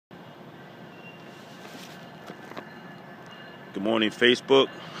Good morning, Facebook.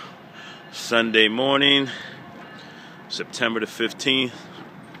 Sunday morning, September the 15th.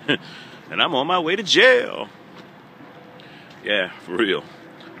 And I'm on my way to jail. Yeah, for real.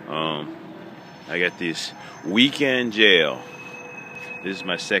 I got this weekend jail. This is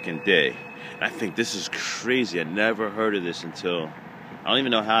my second day. I think this is crazy. I never heard of this until... I don't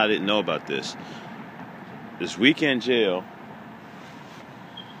even know how I didn't know about this. This weekend jail,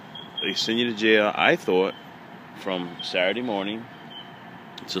 they send you to jail, I thought, from Saturday morning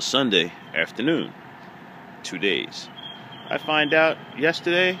until Sunday afternoon. 2 days. I find out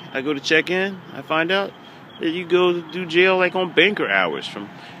yesterday, I go to check in, I find out that you go to do jail like on banker hours from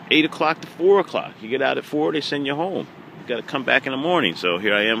 8 o'clock to 4 o'clock. You get out at 4, they send you home. You got to come back in the morning. So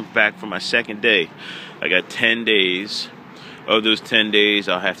here I am back for my second day. I got 10 days. Of those 10 days,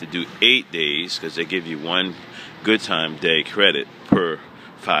 I'll have to do 8 days because they give you one good time day credit per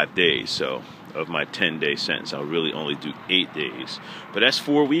 5 days. So of my 10-day sentence, I'll really only do 8 days. But that's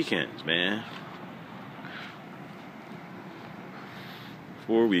 4 weekends, man.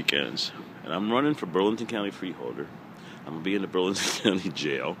 4 weekends. And I'm running for Burlington County Freeholder. I'm going to be in the Burlington County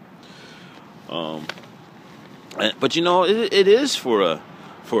Jail. But you know, it is for a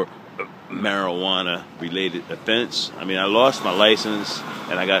marijuana-related offense. I mean, I lost my license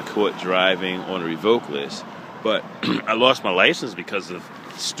and I got caught driving on a revoked list. But I lost my license because of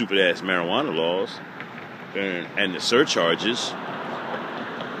stupid-ass marijuana laws and the surcharges.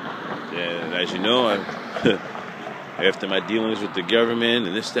 And as you know, after my dealings with the government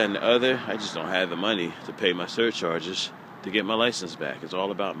and this, that, and the other, I just don't have the money to pay my surcharges to get my license back. It's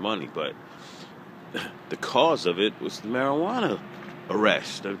all about money. But the cause of it was the marijuana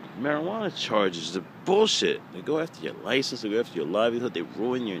arrest. The marijuana charges, the bullshit. They go after your license, they go after your livelihood, they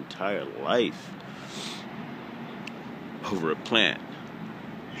ruin your entire life over a plant.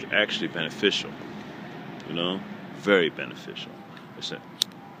 It's actually beneficial. You know? Very beneficial. Listen.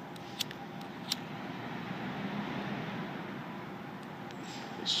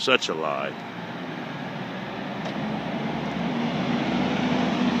 It's such a lie.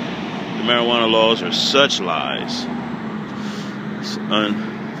 The marijuana laws are such lies. It's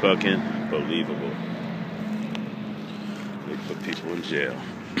unfucking believable. They put people in jail.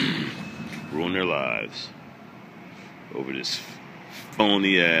 Ruin their lives over this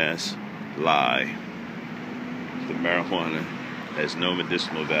phony ass lie. The marijuana has no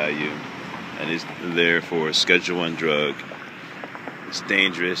medicinal value and is therefore a Schedule 1 drug. It's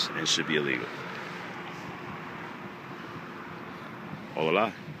dangerous and should be illegal. All a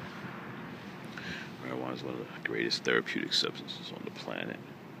lie. Marijuana is one of the greatest therapeutic substances on the planet.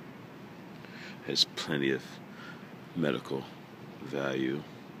 It has plenty of medical value.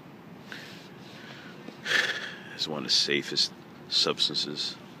 It's one of the safest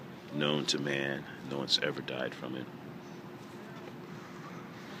substances known to man. No one's ever died from it.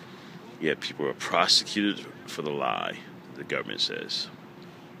 Yet people are prosecuted for the lie, the government says.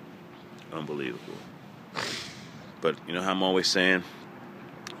 Unbelievable. But you know how I'm always saying?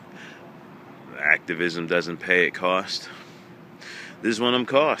 Activism doesn't pay its cost. This is one of them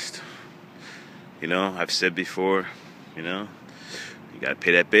costs. You know, I've said before, you know, you gotta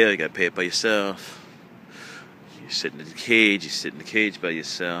pay that bill, you gotta pay it by yourself. You sit in the cage by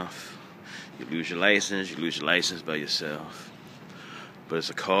yourself. You lose your license by yourself. But it's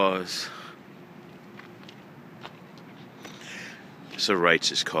a cause. It's a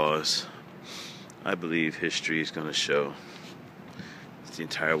righteous cause. I believe history is gonna show that the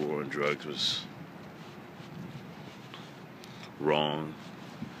entire war on drugs was wrong,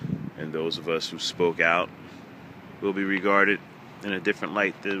 and those of us who spoke out will be regarded in a different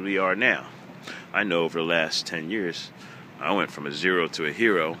light than we are now. I know over the last 10 years, I went from a zero to a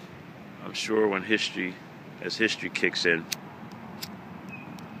hero. I'm sure when history kicks in,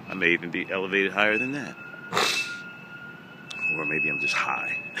 I may even be elevated higher than that. Or maybe I'm just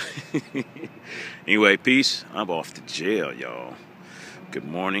high. Anyway, peace. I'm off to jail, y'all. Good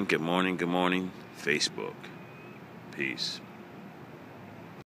morning, Facebook. Peace.